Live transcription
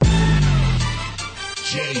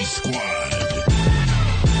J Squad.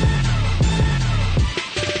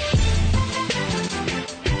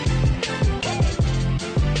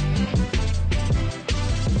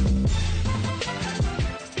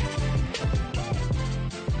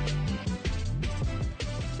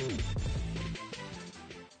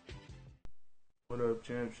 What up,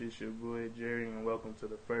 champs? It's your boy Jerry, and welcome to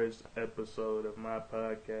the first episode of my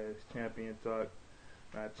podcast, Champion Talk.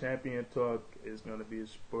 Now, Champion Talk is going to be a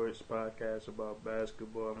sports podcast about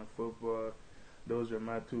basketball and football. Those are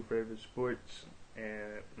my two favorite sports.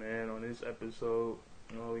 And, man, on this episode,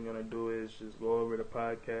 all we're going to do is just go over the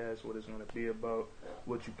podcast, what it's going to be about,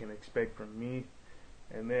 what you can expect from me.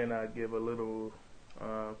 And then I give a little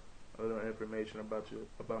information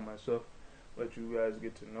about myself, let you guys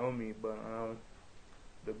get to know me. But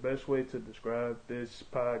the best way to describe this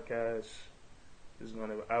podcast is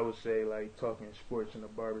I would say, like talking sports in a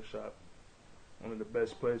barbershop. One of the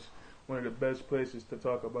best places to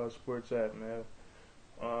talk about sports at, man.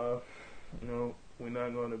 We're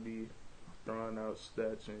not gonna be throwing out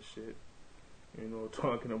stats and shit.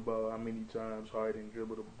 Talking about how many times Harden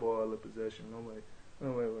dribbled the ball of possession.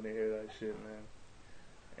 Nobody wanna hear that shit, man.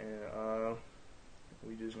 And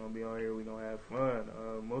we just gonna be on here. We gonna have fun.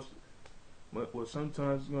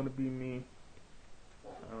 Sometimes it's gonna be me.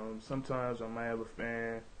 Sometimes I might have a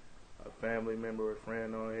family member, or a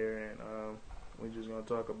friend on here, and we're just gonna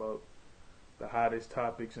talk about the hottest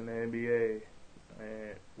topics in the NBA,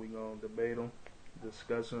 and we gonna debate them,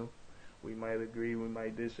 discuss them. We might agree, we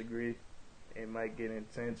might disagree. It might get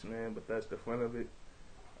intense, man, but that's the fun of it.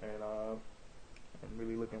 And I'm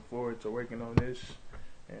really looking forward to working on this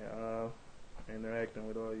and interacting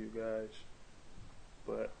with all you guys.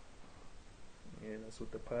 But yeah, that's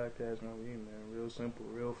what the podcast gonna be, man. Real simple,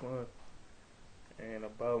 real fun. And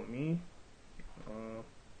about me,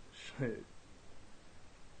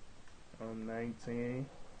 I'm 19,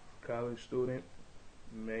 college student,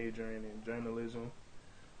 majoring in journalism.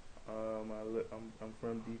 I'm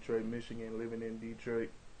from Detroit, Michigan, living in Detroit.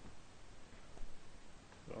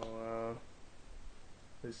 So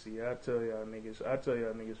let's see. I tell y'all niggas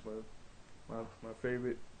my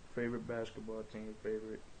favorite basketball team,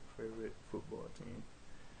 favorite football team.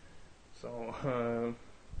 So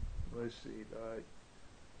let's see, dog.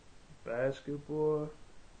 Basketball,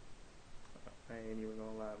 I ain't even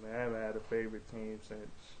gonna lie, man. I haven't had a favorite team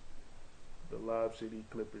since the Lob City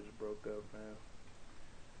Clippers broke up, man.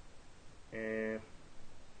 And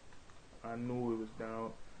I knew it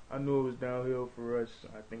was downhill for us.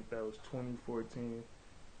 I think that was 2014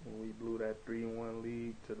 when we blew that 3-1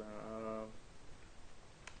 lead to the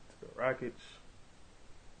Rockets.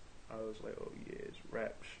 I was like, oh yeah, it's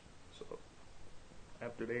raps. So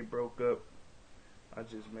after they broke up, I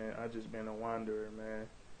just been a wanderer, man.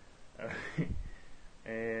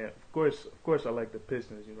 And of course I like the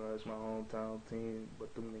Pistons, it's my hometown team,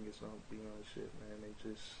 but them niggas don't be on shit, man.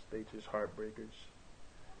 They just heartbreakers.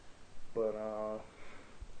 But I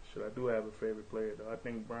do have a favorite player though. I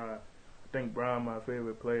think Bron my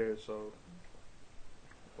favorite player, so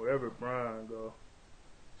wherever Bron go,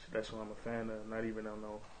 that's who I'm a fan of. Not even on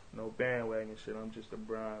no bandwagon shit. I'm just a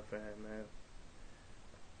Bron fan, man.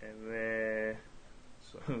 And then,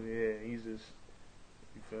 so yeah, he's just,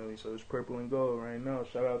 you feel me? So it's purple and gold right now.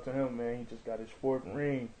 Shout out to him, man. He just got his 4th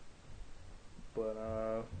ring. But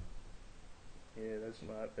yeah, that's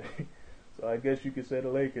my thing. So I guess you could say the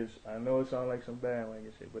Lakers. I know it sounds like some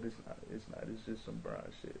bandwagon shit, but it's not. It's just some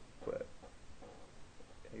Bron shit. But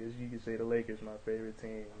I guess you could say the Lakers my favorite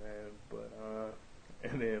team, man. But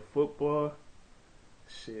and then football,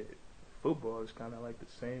 shit. Football is kind of like the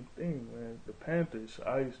same thing, man. The Panthers,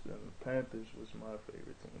 the Panthers was my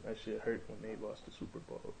favorite team. That shit hurt when they lost the Super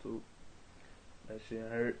Bowl too. That shit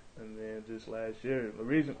hurt. And then just last year, the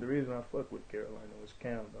reason I fuck with Carolina was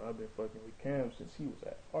Cam, though. I've been fucking with Cam since he was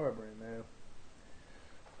at Auburn, man.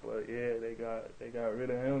 But yeah, they got rid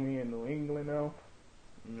of him. He in New England now.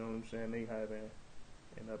 You know what I'm saying? They having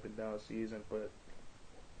an up and down season, but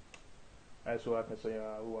that's who I can say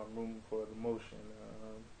who I'm rooting for the most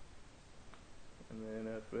in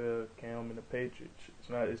the NFL, Cam and the Patriots.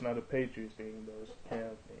 It's not a Patriots thing though, it's a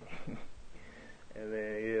Cam thing. And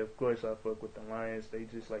then yeah, of course I fuck with the Lions. They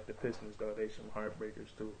just like the Pistons though, they some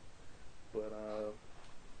heartbreakers too. But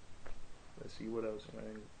let's see what else,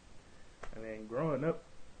 man. And then growing up,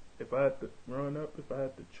 if I had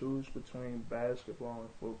to choose between basketball and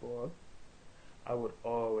football, I would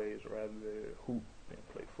always rather hoop than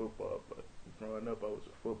play football. But growing up, I was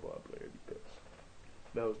a football player because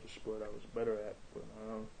that was the sport I was better at. But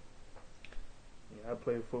I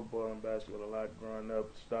played football and basketball a lot growing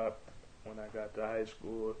up. Stopped when I got to high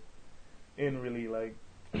school. Didn't really like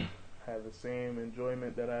have the same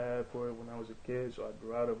enjoyment that I had for it when I was a kid, so I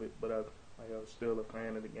grew out of it. But I was still a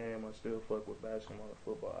fan of the game. I still fuck with basketball and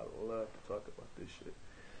football. I love to talk about this shit.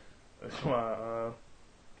 That's why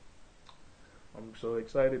I'm so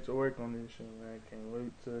excited to work on this shit, man. Can't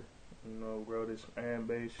wait to, grow this fan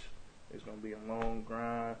base. It's gonna be a long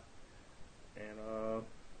grind, and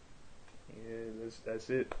yeah, that's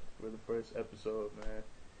it for the first episode, man.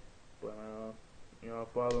 But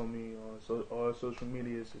follow me on all social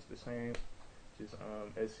medias. It's the same, just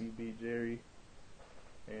SCB Jerry,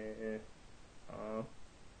 and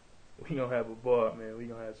we gonna have a ball, man. We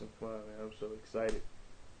gonna have some fun, man. I'm so excited.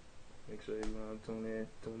 Make sure you tune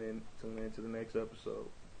in to the next episode.